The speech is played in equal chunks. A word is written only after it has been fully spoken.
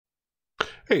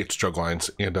Hey, it's Joe Glines,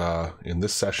 and in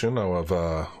this session of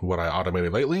what I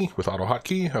automated lately with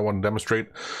AutoHotkey, I want to demonstrate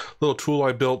a little tool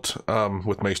I built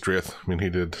with Maestriath. I mean, he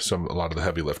did a lot of the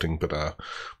heavy lifting, but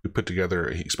we put together,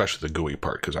 especially the GUI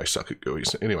part, because I suck at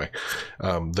GUIs. Anyway,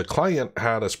 the client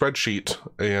had a spreadsheet,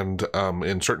 and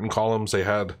in certain columns they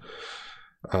had.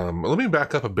 Let me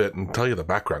back up a bit and tell you the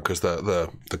background, because the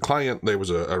client, there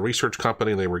was a research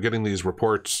company, and they were getting these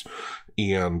reports,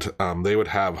 and they would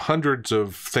have hundreds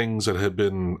of things that had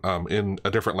been in a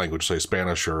different language, say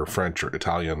Spanish or French or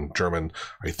Italian, German.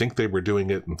 I think they were doing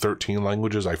it in 13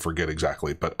 languages. I forget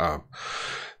exactly, but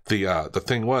the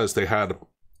thing was, they had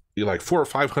like 400 or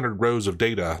 500 rows of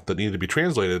data that needed to be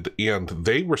translated, and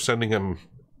they were sending them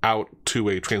out to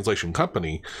a translation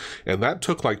company, and that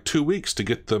took like 2 weeks to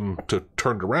get them to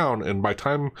turned around. And by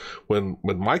time when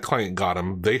my client got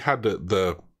them, they had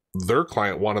their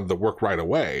client wanted the work right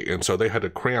away, and so they had to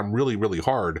cram really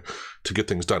hard to get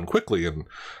things done quickly. And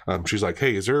she's like,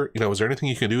 "Hey, is there anything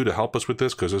you can do to help us with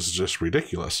this? Because this is just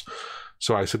ridiculous."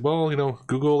 So I said, "Well,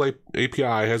 Google API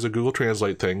has a Google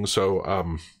Translate thing,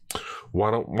 so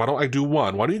why don't I do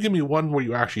one? Why don't you give me one where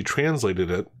you actually translated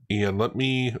it, and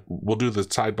we'll do the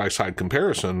side-by-side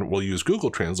comparison. We'll use Google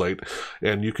Translate,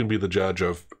 and you can be the judge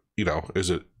of,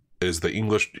 is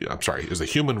the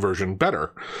human version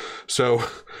better?" So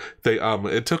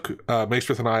it took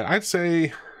Maestriath and I'd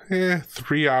say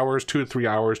 3 hours, 2 to 3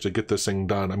 hours to get this thing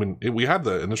done. I mean, we had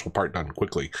the initial part done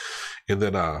quickly, and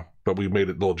then but we made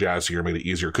it a little jazzier, made it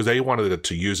easier, because they wanted it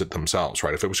to use it themselves,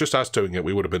 right? If it was just us doing it,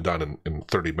 we would have been done in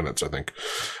 30 minutes, I think.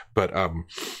 But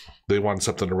they wanted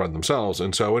something to run themselves.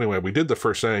 And so anyway, we did the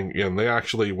first thing, and they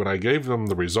actually, when I gave them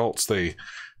the results, they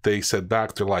said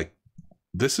back, they're like,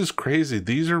 "This is crazy.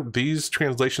 These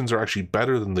translations are actually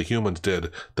better than the humans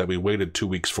did that we waited 2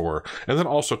 weeks for, and then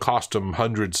also cost them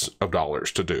hundreds of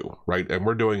dollars to do, right? And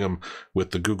we're doing them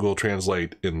with the Google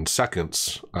Translate in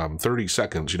seconds, 30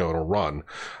 seconds. It'll run."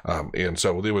 And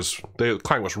so the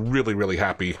client was really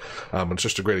happy. It's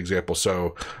just a great example.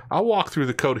 So I'll walk through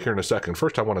the code here in a second.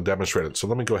 First, I want to demonstrate it. So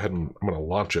let me go ahead and I'm going to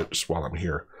launch it just while I'm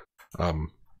here.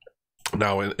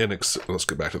 Now let's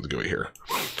get back to the GUI here.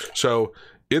 So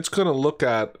it's going to look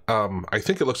at, I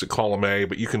think it looks at column A,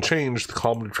 but you can change the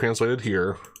column to translated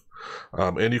here.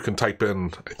 And you can type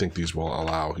in, I think these will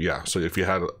allow, yeah. So if you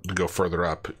had to go further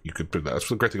up, you could put that. That's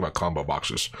the great thing about combo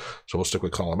boxes. So we'll stick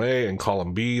with column A, and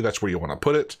column B, that's where you want to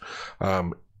put it.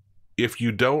 If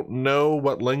you don't know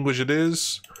what language it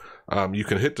is, you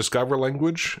can hit discover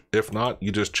language. If not,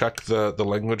 you just check the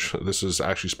language. This is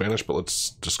actually Spanish, but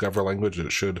let's discover language.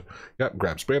 It should,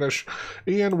 grab Spanish.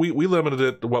 And we limited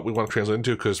it to what we want to translate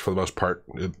into, because for the most part,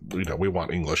 we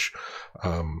want English.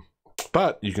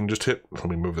 But you can just hit, let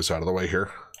me move this out of the way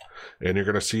here. And you're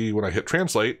going to see when I hit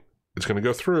translate, it's going to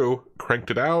go through,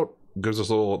 cranked it out, gives us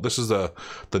a little, this is the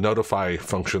notify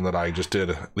function that I just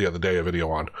did the other day, a video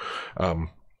on.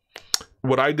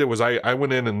 What I did was I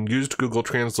went in and used Google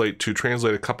Translate to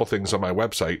translate a couple things on my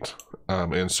website,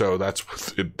 and so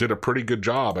it did a pretty good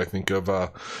job, I think.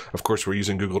 Of course, we're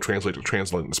using Google Translate to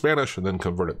translate into Spanish and then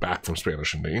convert it back from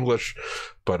Spanish into English.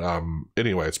 But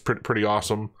anyway, it's pretty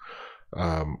awesome.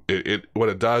 What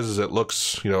it does is it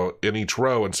looks in each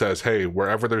row and says, "Hey,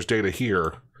 wherever there's data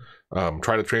here,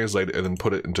 try to translate it and then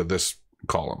put it into this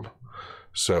column."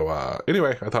 So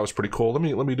anyway, I thought it was pretty cool. Let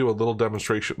me do a little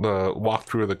demonstration,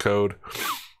 walkthrough of the code.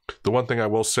 The one thing I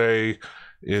will say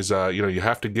is, you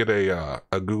have to get a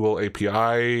Google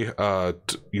API,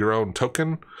 your own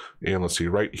token. And let's see,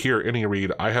 right here,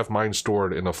 AnyRead, I have mine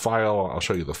stored in a file. I'll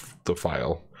show you the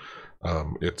file.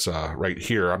 It's right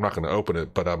here. I'm not going to open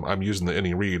it, but I'm using the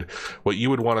AnyRead. What you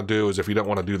would want to do is, if you don't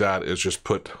want to do that, is just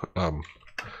put,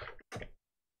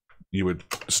 you would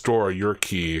store your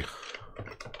key.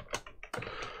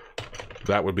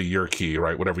 That would be your key,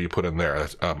 right? Whatever you put in there.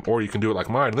 Or you can do it like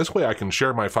mine. This way I can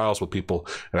share my files with people,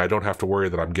 and I don't have to worry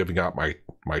that I'm giving out my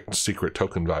secret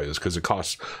token values, because it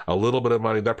costs a little bit of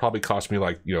money. That probably cost me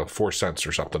like 4 cents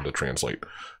or something to translate.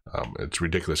 It's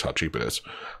ridiculous how cheap it is.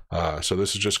 So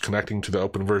this is just connecting to the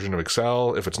open version of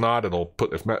Excel. If it's not, it'll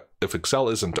put, if Excel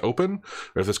isn't open,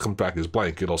 or if this comes back as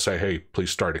blank, it'll say, "Hey,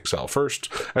 please start Excel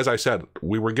first." As I said,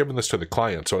 we were giving this to the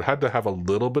client, so it had to have a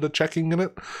little bit of checking in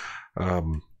it.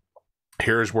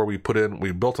 Here's where we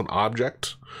built an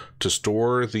object to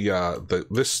store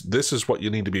this is what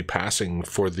you need to be passing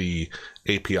for the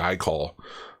API call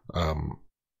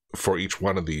for each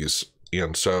one of these.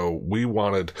 And so we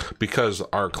wanted, because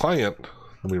our client,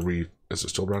 is it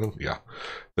still running? Yeah.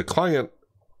 The client,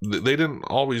 they didn't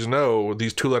always know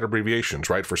these 2-letter abbreviations,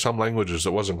 right? For some languages,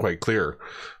 it wasn't quite clear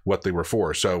what they were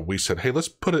for. So we said, hey, let's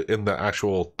put it in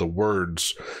the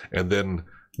words, and then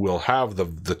will have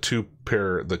the two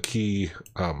pair, the key,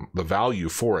 the value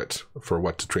for it, for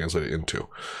what to translate it into.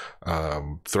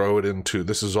 Throw it into,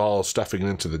 this is all stuffing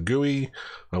into the GUI,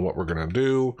 what we're going to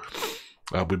do.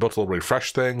 We built a little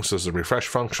refresh thing, so this is a refresh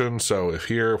function. So if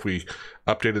we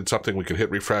updated something, we could hit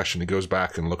refresh and it goes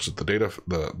back and looks at the data,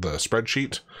 the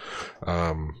spreadsheet.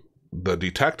 The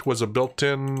detect was a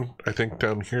built-in, I think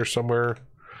down here somewhere.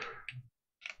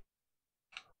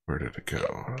 Where did it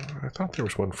go? I thought there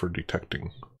was one for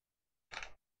detecting.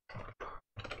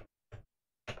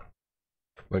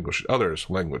 Language, others,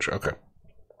 language, okay.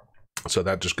 So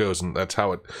that just goes, and that's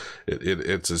how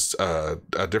it's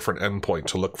a different endpoint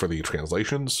to look for the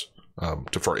translations,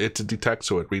 for it to detect.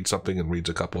 So it reads something and reads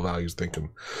a couple of values, thinking,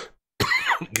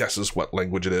 guesses what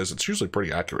language it is. It's usually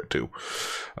pretty accurate too.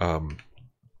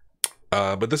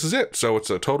 But this is it. So it's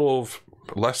a total of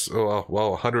less, well,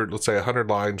 100, let's say 100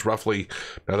 lines roughly.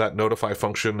 Now that notify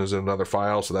function is in another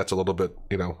file, so that's a little bit,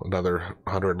 another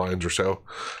 100 lines or so.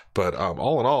 But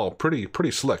all in all,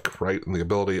 pretty slick, right? And the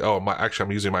ability, actually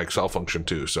I'm using my Excel function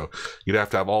too, so you'd have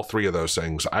to have all three of those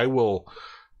things. I will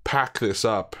pack this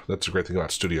up. That's a great thing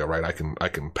about Studio, right? I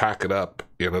can pack it up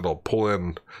and it'll pull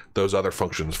in those other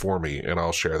functions for me, and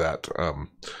I'll share that.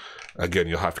 Again,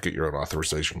 you'll have to get your own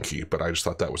authorization key, but I just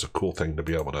thought that was a cool thing to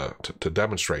be able to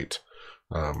demonstrate.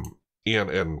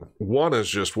 And one is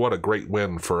just, what a great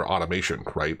win for automation,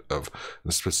 right?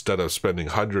 Instead of spending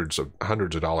hundreds of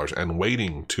dollars and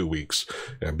waiting 2 weeks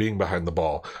and being behind the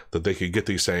ball, that they could get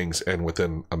these things and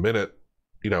within a minute,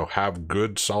 have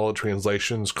good solid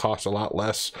translations, cost a lot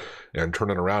less, and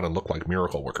turn it around and look like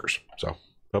miracle workers. So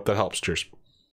hope that helps. Cheers.